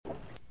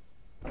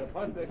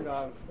pasuk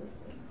of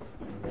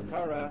the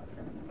Torah,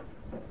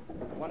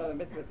 one of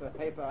the mitzvahs of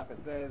Pesach, it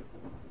says,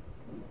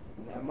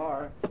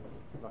 Ne'amar,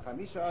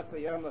 V'chamisha asa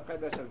yom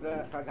l'chedesh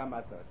hazeh chag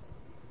hamatzos.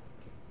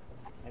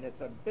 And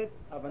it's a bit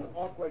of an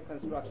awkward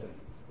construction.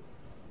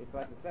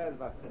 Because it says,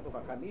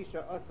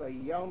 V'chamisha asa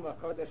yom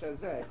l'chodesh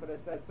hazeh. It could have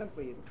said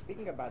simply,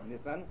 speaking about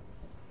Nisan,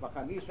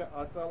 V'chamisha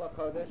asa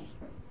l'chodesh,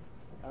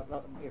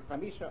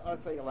 V'chamisha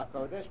asa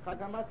l'chodesh chag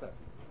hamatzos.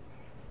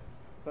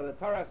 So the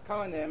Torah's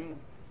Kohanim,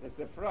 the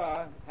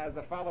Sifra, has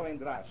the following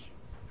drash.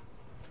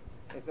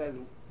 It says,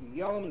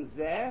 Yom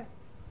Zeh,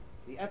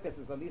 the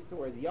emphasis on these two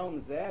words,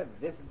 Yom Zeh,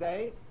 this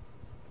day,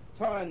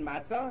 Toren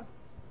Matzah,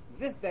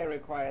 this day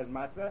requires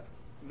Matzah,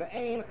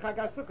 Ve'ein Chag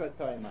HaSukkos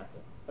Toren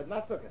Matzah, but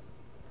not Sukkos.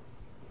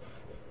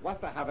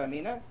 What's the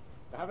Havamina?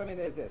 The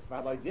Havamina is this,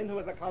 V'haloi Din hu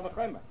is a Kal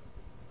V'chomer.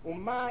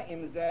 Uma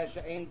im Zeh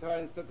she'ein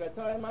Toren Sukkah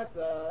Toren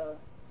Matzah,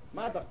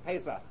 Madach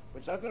Pesach,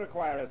 which doesn't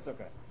require a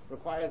Sukkah,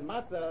 requires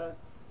Matzah,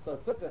 so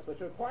Sukkos,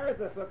 which requires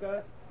the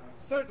Sukkah,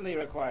 certainly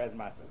requires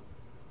Matzah.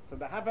 So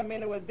the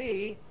Havamina would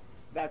be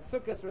that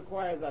Sukkot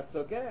requires a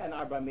Sukkah and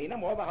Arba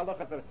Minim, all the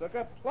halachas of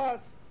Sukkah, plus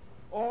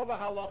all the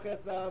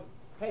halachas of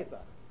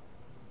Pesach.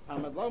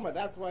 Talmud Loma,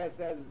 that's why it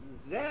says,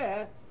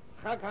 Zeh,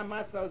 Chag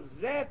HaMatzah,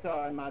 Zeh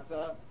To'en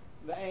Matzah,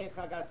 Ve'ein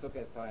Chag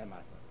HaSukkos To'en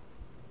Matzah.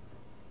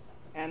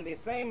 And the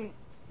same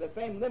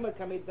limit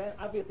can be then,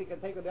 obviously can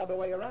take it the other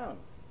way around.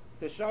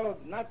 To show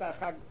not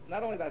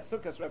only that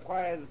Sukkot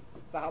requires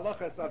the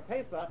halachas of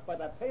Pesach, but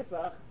that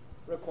Pesach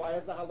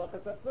requires the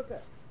halachas of Sukkah.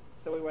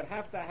 So we would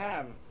have to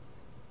have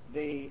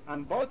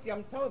on both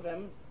Yom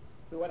Tovim,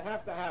 we would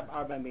have to have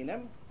Arba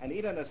Minim, and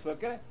eat in a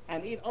Sukkah,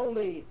 and eat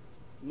only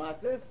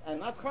matzahs, and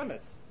not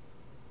chametz.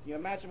 You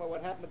imagine what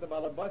would happen with the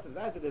balabosses.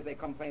 As it is, they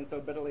complain so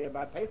bitterly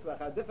about Pesach,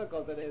 how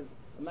difficult it is.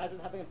 Imagine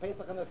having a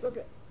Pesach in a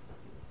Sukkah.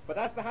 But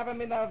that's the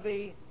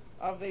Havamina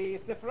of the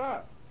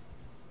Sifra.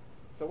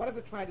 So what is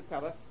it trying to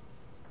tell us?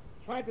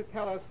 It's trying to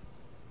tell us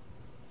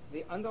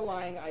the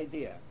underlying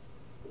idea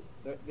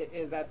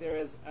is that there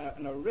is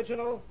an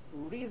original,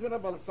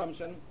 reasonable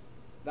assumption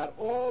that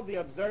all the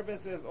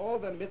observances, all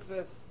the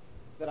mitzvahs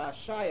that are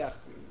shayach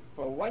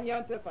for one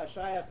yontif are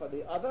shayach for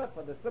the other,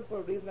 for the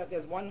simple reason that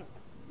there's one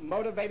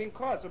motivating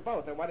cause for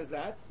both. And what is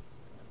that?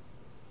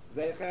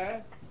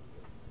 Zecher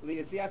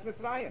liyetzias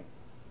Mitzrayim.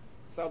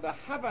 So the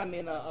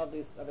havamina of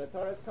the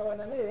Torah's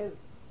Kohanim is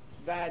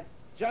that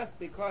just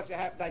because you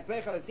have that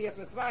Zecher liyetzias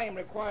Mitzrayim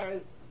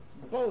requires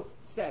both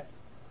sets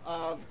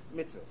of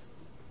mitzvahs.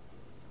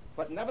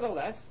 But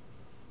nevertheless,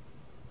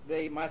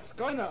 the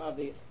maskona of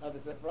the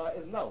Sifra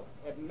is no.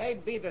 It may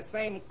be the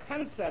same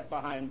concept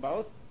behind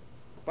both,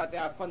 but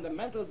there are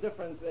fundamental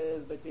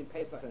differences between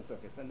Pesach and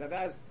Sukkot, and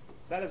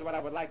that is what I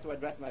would like to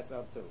address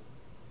myself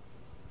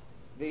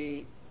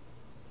to.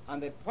 On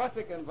the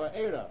pasuk in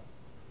Va'era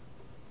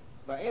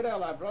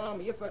al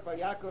Avraham Yitzchak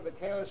Yaakov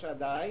v'Kel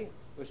Shaddai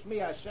v'Shmi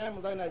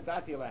Hashem lo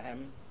nadati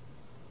lahem.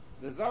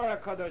 The Zohar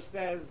Kadosh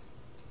says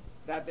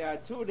that there are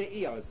two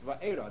de'iyos,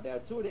 Va'era, there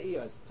are two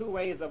de'iyos, two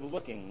ways of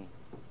looking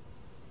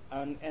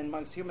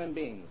amongst human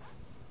beings.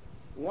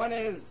 One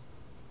is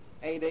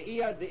a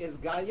de'iyah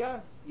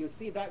de'izgalya, you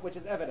see that which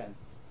is evident.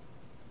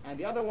 And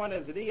the other one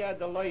is de'iyah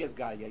de'lo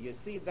yizgalya, you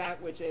see that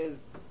which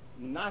is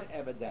not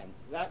evident,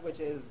 that which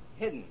is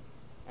hidden,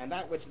 and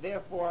that which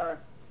therefore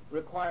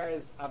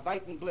requires a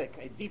weiten blick,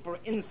 a deeper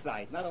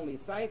insight, not only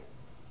sight,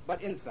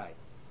 but insight.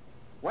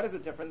 What is the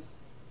difference?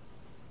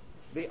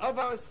 The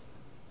Avos,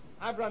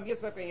 Abraham,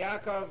 Yitzchak, and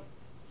Yaakov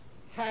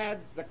had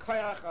the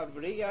koyach of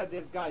Riyah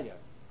Dizgalya.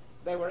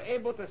 They were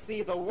able to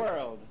see the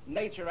world,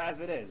 nature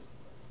as it is.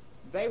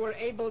 They were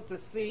able to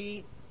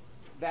see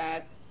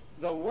that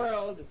the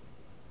world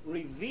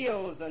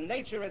reveals, the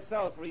nature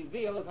itself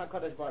reveals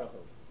HaKadosh Baruch Hu.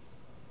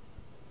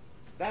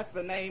 That's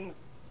the name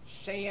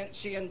Shein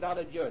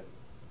Daled Yud.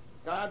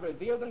 God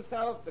revealed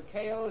himself, the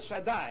Keil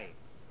Shaddai.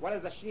 What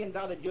does the Shein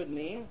Daled Yud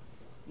mean?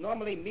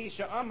 Normally,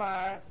 Misha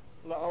Amar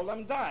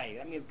La'olam Dai.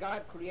 That means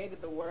God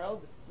created the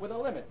world with a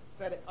limit.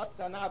 Said up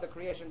to now the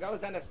creation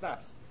goes, then it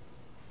stops.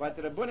 But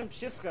the Rabbunim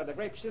Pshischa, the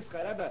great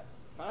Pshischa Rebbe,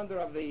 founder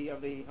of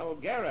the whole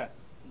Gera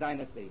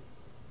dynasty,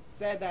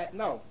 said that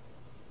no,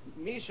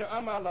 Misha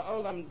Amar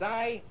La'olam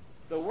Dai,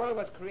 the world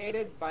was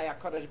created by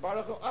HaKadosh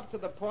Baruch Hu up to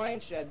the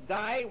point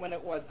Shaddai, when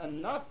it was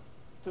enough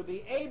to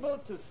be able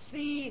to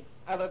see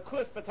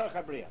Elokus B'toch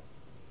HaBriah.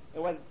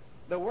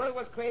 The world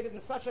was created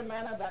in such a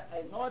manner that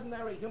an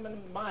ordinary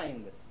human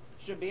mind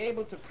should be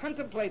able to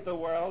contemplate the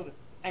world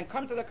and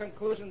come to the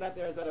conclusion that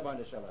there is a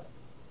Rebbeinu Shalom.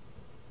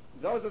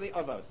 Those are the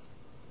Avos.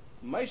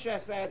 Moshe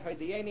said,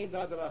 "Hadiyeni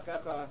Nadar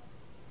Achecha."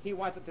 He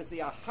wanted to see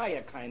a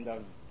higher kind,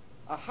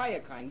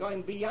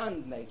 going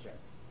beyond nature.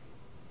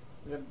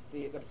 The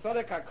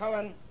Tzaddik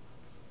HaKohen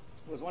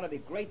was one of the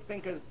great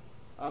thinkers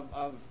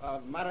of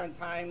modern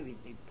times.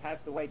 He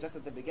passed away just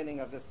at the beginning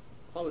of this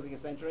closing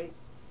century.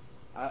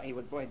 He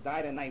was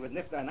nifta in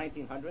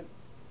 1900.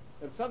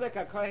 The Tzaddik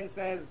HaKohen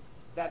says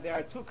that there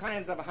are two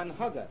kinds of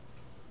hanhaga.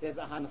 There's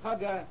a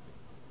hanhaga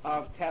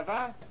of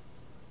teva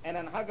and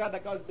a hanhaga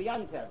that goes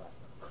beyond teva.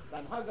 The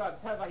hanhaga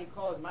of teva he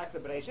calls ma'aseh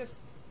bereishis,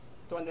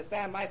 To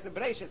understand Ma'aser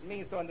Bereishis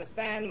means to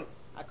understand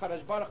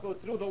HaKadosh Baruch Hu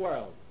through the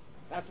world.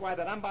 That's why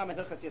the Rambam in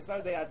Hilchas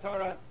Yesodei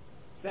HaTorah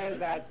says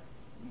that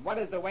what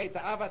is the way to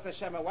Avas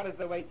Hashem and what is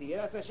the way to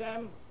Yiras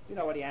Hashem? You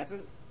know what he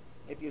answers.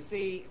 If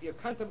you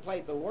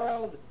contemplate the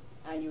world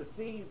and you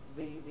see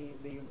the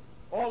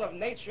all of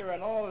nature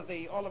and all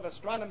of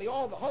astronomy, the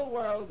whole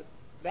world,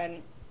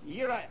 then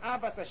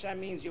Avas Hashem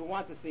means you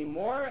want to see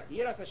more.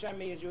 Yiras Hashem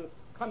means you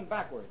come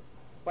backwards.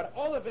 But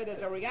all of it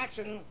is a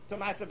reaction to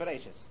Ma'aser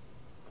Bereishis.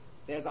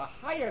 There's a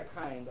higher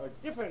kind or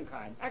different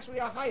kind, actually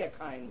a higher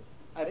kind,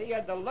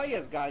 Ariyah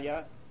Deloyas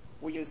Gaya,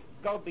 where you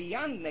go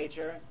beyond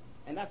nature,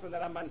 and that's when the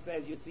Ramban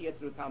says you see it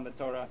through Talmud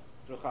Torah,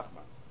 through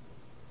Chachma.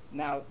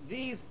 Now,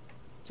 these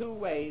two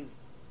ways,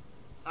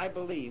 I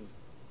believe,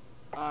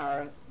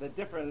 are the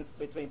difference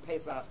between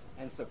Pesach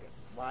and Sukkot.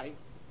 Why?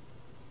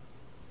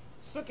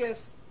 Sukkot,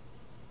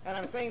 and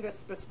I'm saying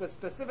this with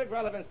specific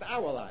relevance to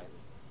our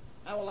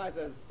lives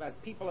as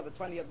people of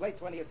the late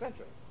 20th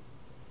century.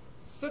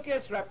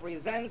 Sukkot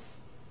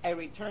represents a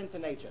return to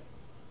nature.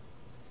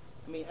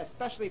 I mean,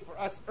 especially for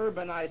us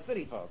urbanized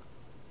city folk.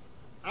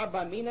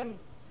 Arba Minim,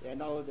 there's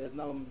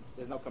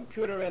no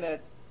computer in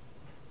it,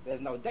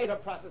 there's no data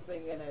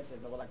processing in it,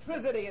 there's no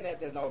electricity in it,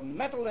 there's no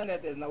metal in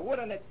it, there's no wood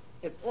in it.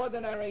 It's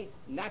ordinary,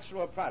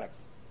 natural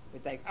products. We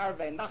take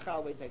Arvei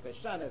Nachal, we take the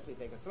Shanis, we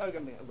take the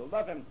Slogim, we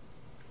love him.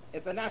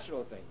 It's a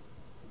natural thing.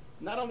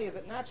 Not only is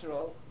it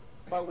natural,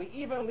 but we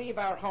even leave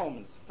our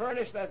homes,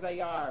 furnished as they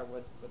are,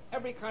 with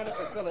every kind of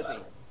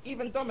facility.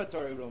 Even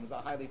dormitory rooms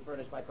are highly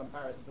furnished by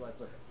comparison to a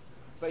sukkah.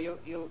 So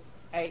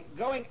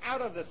going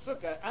out of the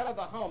sukkah, out of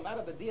the home, out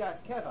of the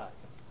diras keva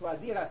to a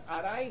diras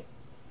arai,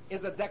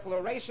 is a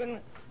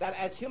declaration that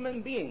as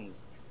human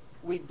beings,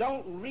 we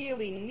don't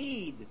really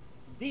need,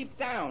 deep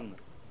down,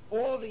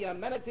 all the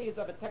amenities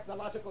of a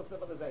technological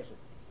civilization.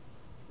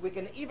 We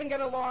can even get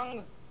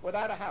along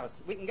without a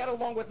house. We can get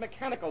along with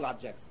mechanical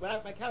objects,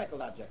 without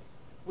mechanical objects.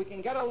 We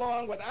can get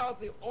along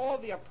without all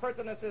the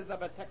appurtenances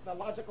of a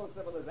technological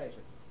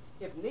civilization.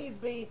 If needs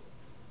be,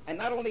 and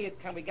not only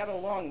can we get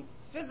along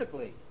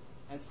physically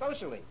and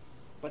socially,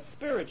 but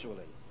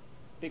spiritually.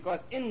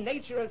 Because in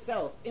nature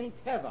itself, in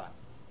Teva,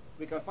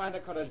 we can find a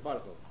Kodesh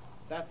Baruch Hu.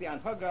 That's the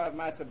Anhaga of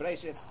Ma'aser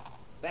Bereishis.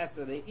 That's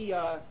the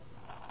Iyah,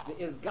 the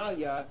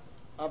Izgalia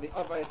of the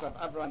Avos of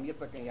Abraham,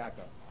 Yitzchak, and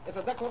Yaakov. It's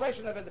a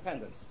declaration of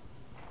independence.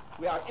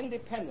 We are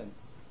independent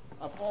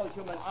of all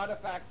human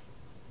artifacts.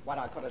 What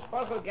our Kodesh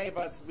Baruch Hu gave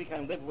us, we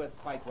can live with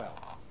quite well.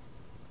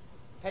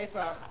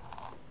 Pesach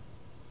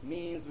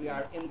means we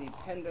are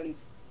independent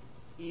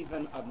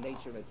even of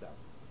nature itself.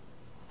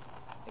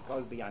 It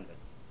goes beyond it.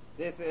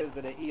 This is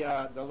the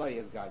De'iyah, the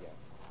Loyas Gaga.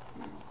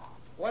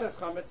 What is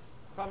chametz?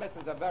 Chametz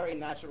is a very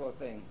natural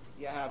thing.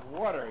 You have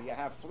water, you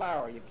have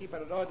flour, you keep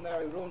it at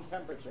ordinary room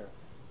temperature,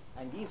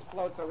 and yeast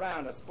floats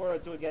around, a spore or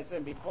two gets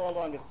in, before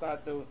long it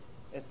starts to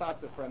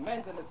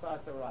ferment and it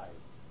starts to rise.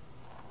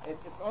 It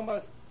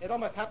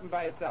almost happened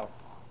by itself.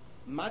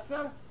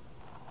 Matzah,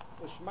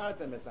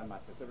 ushmartem is a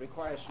matzah. So it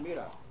requires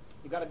shmira.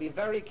 You've got to be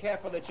very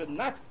careful. It should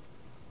not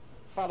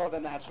follow the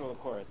natural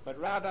course, but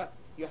rather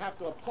you have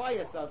to apply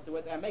yourself to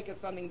it and make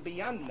it something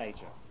beyond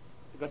nature.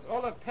 Because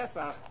all of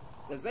Pesach,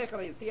 the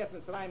Zeichel Yitzias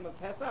Mitzrayim of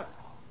Pesach,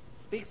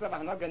 speaks of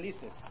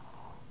Hanoganisis,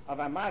 of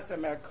a Ma'aser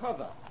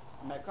Merkava.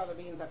 Merkava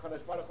means that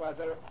HaKadosh Baruch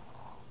Hu,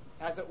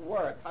 as it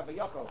were,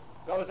 Kavayachol,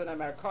 goes in a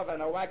Merkava,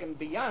 in a wagon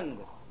beyond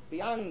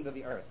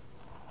the earth.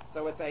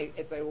 So it's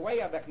a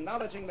way of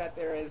acknowledging that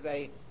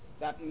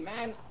that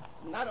man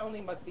not only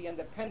must be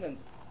independent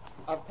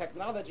of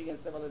technology and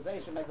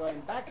civilization by going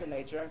back to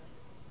nature,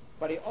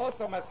 but he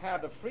also must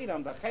have the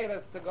freedom, the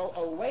cheres, to go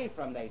away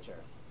from nature.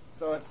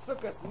 So if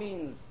Sukkot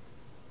means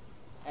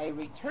a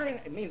return,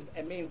 it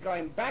means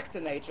going back to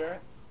nature,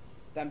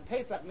 then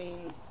Pesach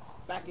means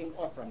backing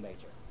off from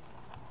nature.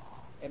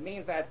 It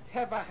means that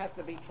Teva has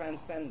to be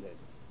transcended.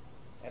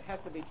 It has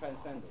to be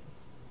transcended.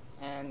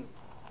 And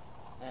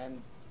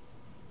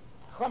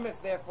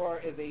Chometz, therefore,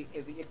 is the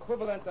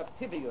equivalent of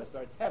Tivius,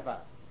 or Teva,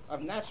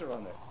 of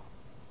naturalness.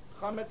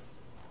 Chometz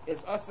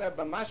is Aser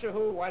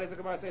B'mashahu. Why does the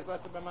Gemara say it's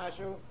Aser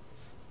B'mashahu?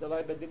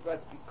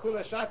 Because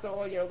Kula Shata,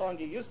 all year long,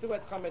 you're used to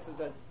it. Chometz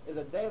is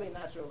a daily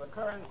natural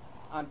occurrence.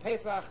 On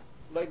Pesach,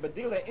 Loi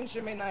Badila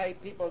Insheminai,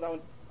 people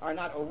are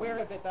not aware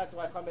of it. That's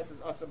why Chometz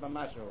is Aser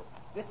B'mashahu.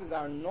 This is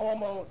our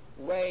normal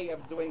way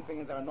of doing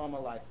things, our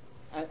normal life.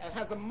 And it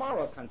has a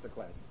moral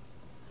consequence.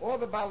 All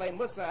the Balei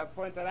Musa have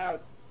pointed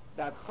out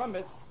that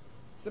Chometz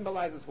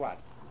symbolizes what?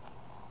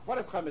 What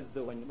does chametz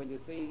do when you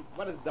see,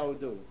 what does dough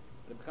do when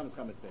it becomes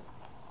chametz big?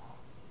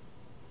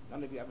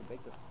 None of you ever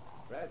baked this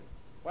bread.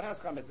 What has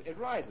chametz do? It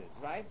rises,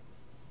 right?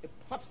 It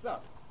puffs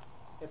up.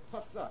 It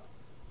puffs up.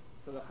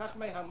 So the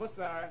Chachmei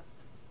HaMusar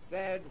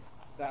said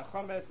that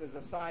chametz is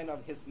a sign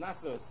of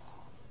hisnasus.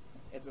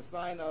 It's a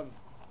sign of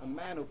a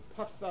man who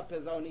puffs up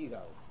his own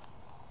ego.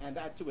 And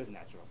that too is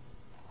natural.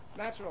 It's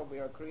natural. We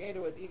are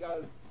created with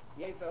egos.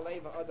 Yetzer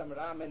Leiv Adam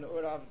Ramin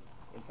Urav.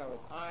 And so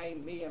it's I,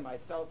 me, and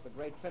myself, the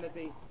great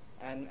Trinity,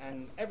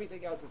 and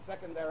everything else is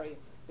secondary,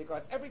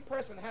 because every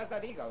person has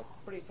that ego. It's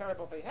a pretty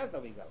terrible thing. He has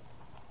no ego.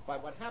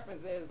 But what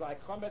happens is,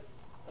 like chametz,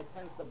 it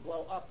tends to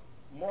blow up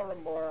more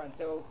and more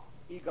until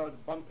egos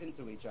bump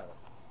into each other.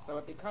 So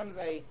it becomes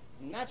a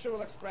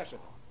natural expression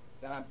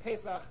that on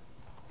Pesach,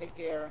 take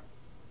care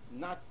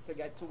not to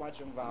get too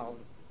much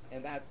involved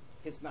in that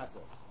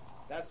hisnasus.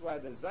 That's why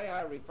the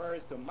Zohar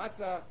refers to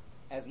matzah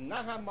as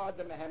nahamad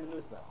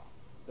mehemenusa,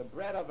 the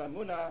bread of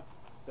emunah,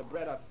 the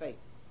bread of faith,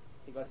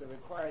 because it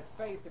requires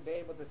faith to be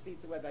able to see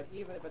to it that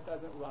even if it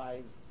doesn't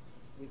rise,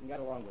 we can get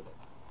along with it.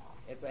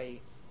 It's a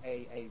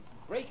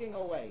breaking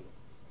away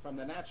from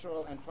the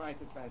natural and trying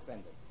to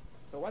transcend it.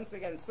 So once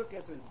again,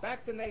 Sukkot is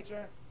back to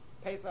nature,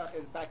 Pesach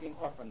is backing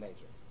off from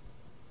nature.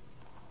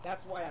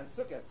 That's why on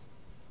Sukkot,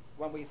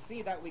 when we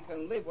see that we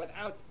can live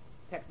without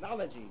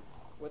technology,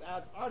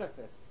 without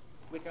artifice,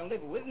 we can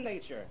live with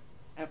nature,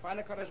 and find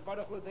a Kadosh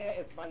Baruch Hu there,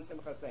 it's Van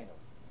Simchaseinu.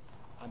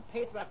 On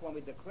Pesach, when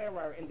we declare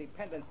our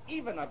independence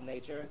even of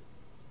nature,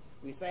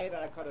 we say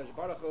that a Kadosh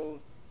Baruch Hu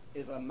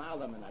is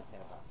Lamala Min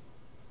HaTeva.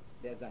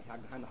 There's a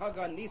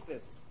Hanhaga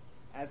Nisis,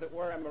 as it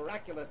were, a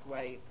miraculous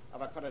way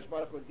of a Kadosh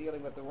Baruch Hu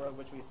dealing with the world,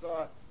 which we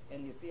saw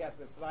in Yitzias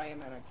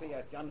Mitzrayim and in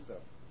Kriyas Yamsuf.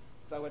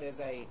 So it is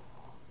a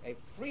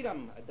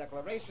freedom, a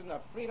declaration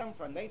of freedom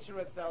from nature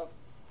itself,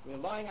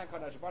 relying on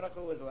Kadosh Baruch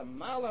Hu is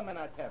Lamala Min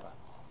HaTeva,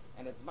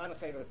 and it's Man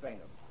Cheveseinu.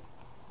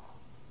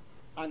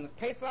 On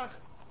Pesach,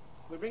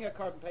 we bring a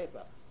Korban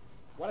Pesach.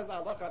 What is the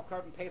halacha of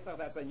Korban Pesach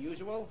that's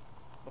unusual?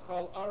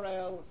 B'chol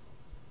orel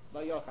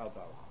lo yochal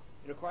bo.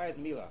 It requires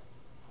milah.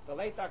 The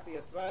late Dr.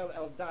 Yisrael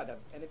Eldad, have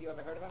any of you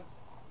ever heard of him?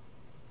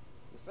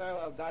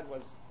 Yisrael Eldad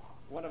was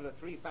one of the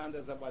three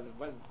founders of what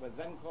was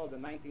then called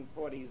in the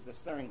 1940s the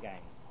Stern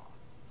Gang.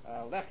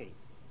 Lechi,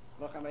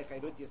 Lochamei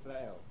Chedut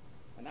Yisrael.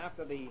 And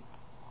after the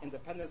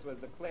independence was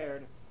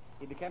declared,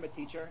 he became a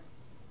teacher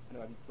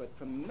and with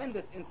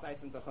tremendous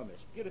insights into Chumash.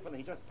 Beautiful, and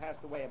he just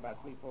passed away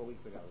about 3-4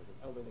 weeks ago. He was an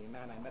elderly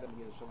man. I met him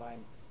in Yerushalayim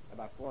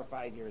about 4 or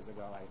 5 years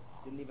ago. I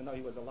didn't even know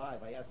he was alive.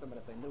 I asked someone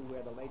if they knew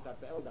where the late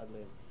Dr. Eldad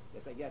lived. They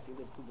said, yes, he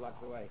lived 2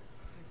 blocks away.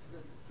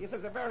 He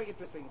says a very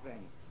interesting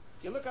thing.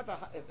 You look at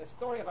the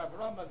story of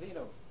Avraham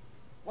Avinu.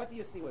 What do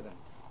you see with him?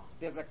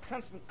 There's a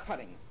constant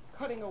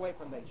cutting away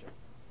from nature.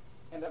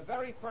 In the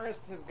very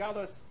first, his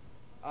galus,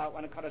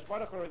 when Kadosh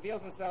Baruch Hu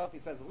reveals himself, he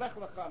says, Lech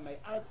lecha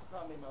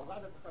me'artzcha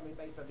me'moladetcha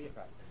me'beit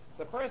avicha.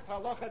 The first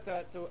halacha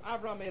to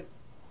Avram is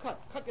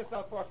cut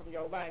yourself off from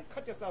your land,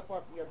 cut yourself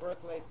off from your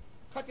birthplace,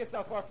 cut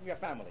yourself off from your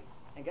family,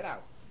 and get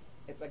out.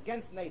 It's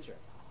against nature.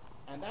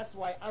 And that's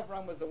why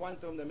Avram was the one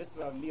to whom the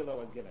mitzvah of Milah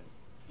was given.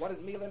 What does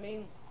Milah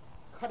mean?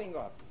 Cutting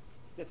off.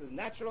 This is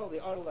natural, the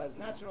Orla is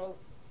natural.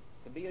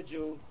 To be a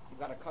Jew, you've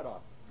got to cut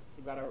off.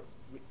 You've got to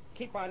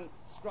keep on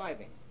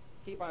striving.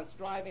 Keep on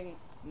striving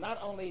not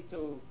only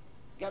to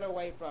get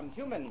away from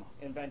human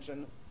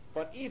invention,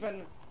 but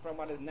even from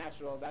what is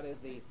natural, that is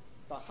the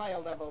higher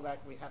level that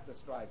we have to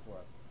strive for.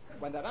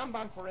 When the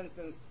Rambam, for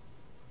instance,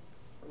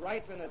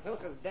 writes in his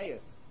Hilchas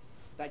Deis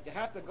that you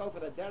have to go for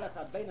the derech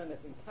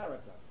habeinanis in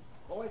character,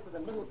 always to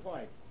the middle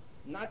point,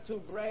 not too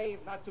brave,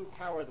 not too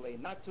cowardly,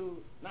 not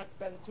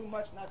spend too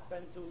much, not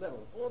spend too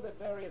little. All the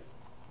various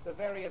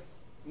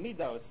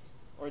midos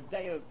or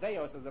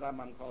deos as the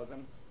Rambam calls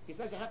them. He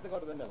says you have to go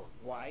to the middle.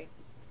 Why?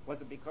 Was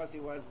it because he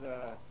was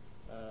a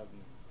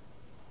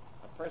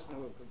person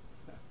who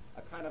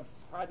a kind of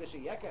Sfardish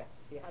Yeke?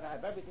 He had to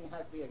have everything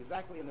has to be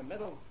exactly in the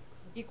middle,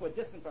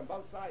 equidistant from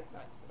both sides. No,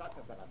 that's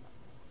not the Rambam.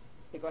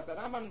 Because the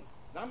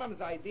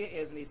Rambam's idea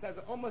is, and he says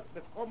it almost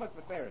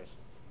beferish,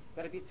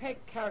 that if you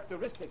take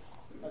characteristics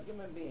of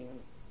human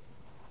beings,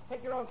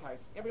 take your own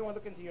character, everyone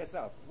look into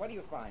yourself, what do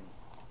you find?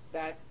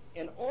 That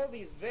in all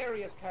these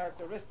various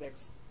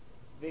characteristics,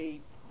 the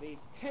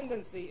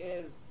tendency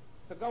is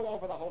to go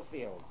over the whole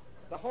field,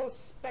 the whole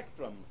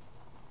spectrum.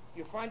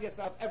 You find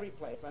yourself every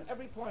place. On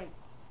every point,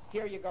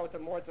 here you go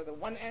more to the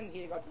one end,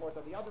 here you go more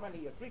to the other end,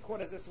 here you're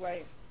 3/4 this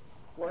way.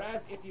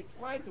 Whereas if you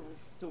try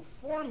to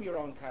form your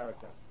own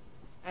character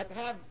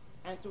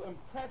and to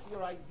impress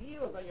your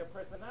ideals and your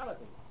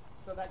personality,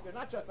 so that you're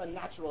not just a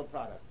natural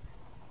product.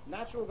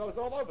 Natural goes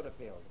all over the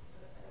field.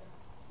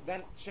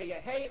 Then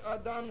sheyehei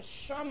adam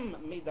sham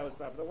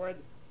midosav, the word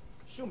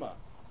shuma.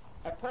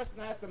 A person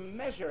has to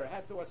measure,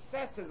 has to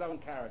assess his own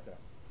character.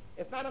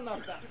 It's not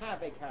enough to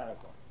have a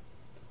character,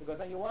 because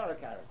then you are a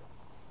character.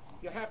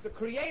 You have to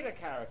create a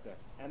character,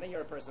 and then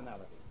you're a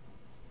personality.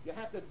 You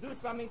have to do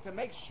something to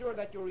make sure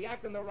that you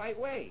react in the right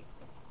way.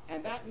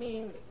 And that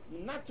means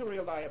not to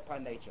rely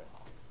upon nature.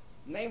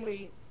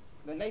 Namely,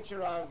 the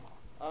nature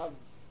of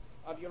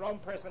your own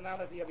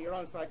personality, of your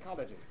own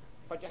psychology.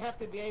 But you have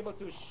to be able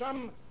to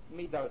sham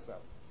midosa.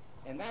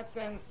 In that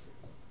sense,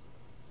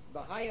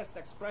 the highest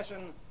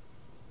expression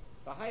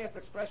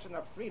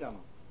of freedom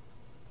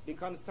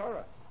becomes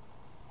Torah.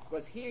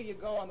 Because here you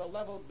go on the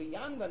level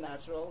beyond the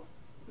natural,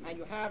 and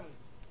you have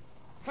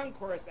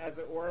concourse, as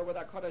it were, with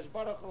HaKadosh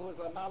Baruch Hu, who's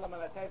Lamala Min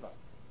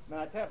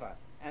HaTeva.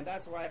 And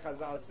that's why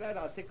Chazal said,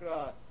 Al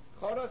Tikra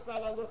Choros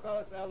Ala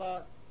Luchos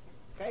Ela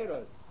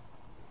Cheros.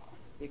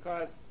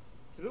 Because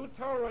through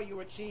Torah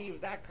you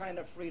achieve that kind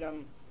of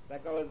freedom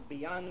that goes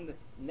beyond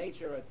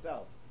nature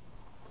itself.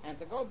 And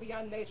to go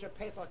beyond nature,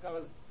 Pesach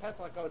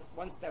goes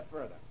one step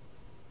further.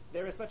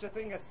 there is such a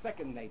thing as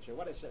second nature.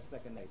 What is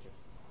second nature?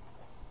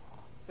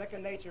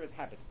 Second nature is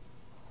habit.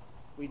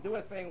 We do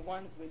a thing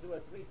once, we do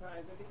it 3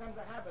 times, it becomes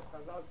a habit. So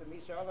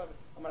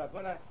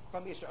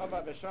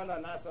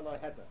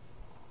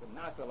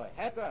nasalo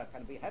heta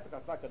can be heta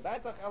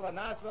kasakadaitach ela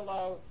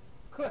nasalo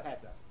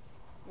kuheta.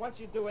 Once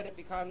you do it, it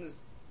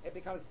becomes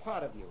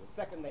part of you.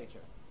 Second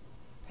nature.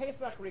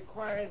 Pesach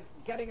requires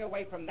getting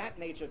away from that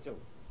nature too.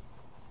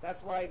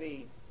 That's why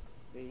the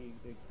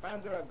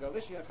founder of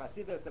Galician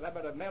Hasidus, the Rebbe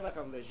of Melech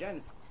of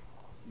Lezhensk,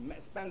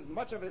 spends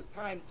much of his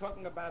time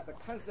talking about the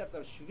concept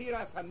of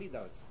shviras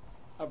hamidos,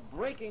 of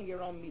breaking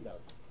your own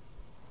midos.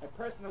 A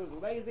person who's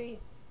lazy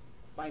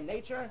by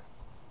nature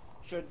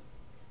should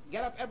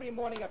get up every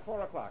morning at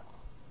 4 o'clock,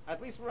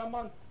 at least for a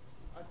month,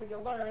 until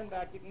you learn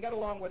that you can get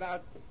along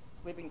without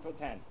sleeping till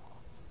 10.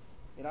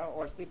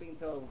 Or sleeping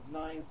till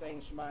 9,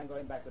 saying Shema and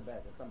going back to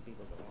bed, as some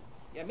people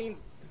do. It means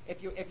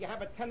if you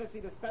have a tendency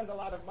to spend a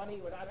lot of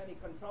money without any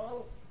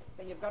control,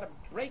 then you've got to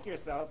break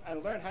yourself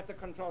and learn how to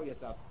control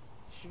yourself.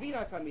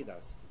 Shviras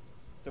hamidos.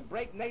 To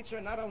break nature,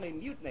 not only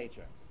mute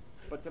nature,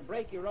 but to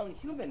break your own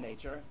human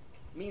nature,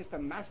 means to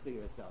master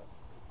yourself.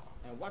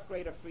 And what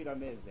greater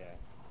freedom is there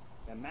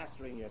than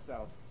mastering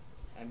yourself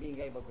and being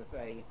able to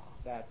say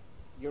that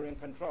you're in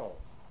control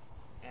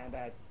and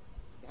that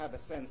you have a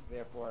sense,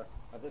 therefore,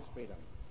 of this freedom.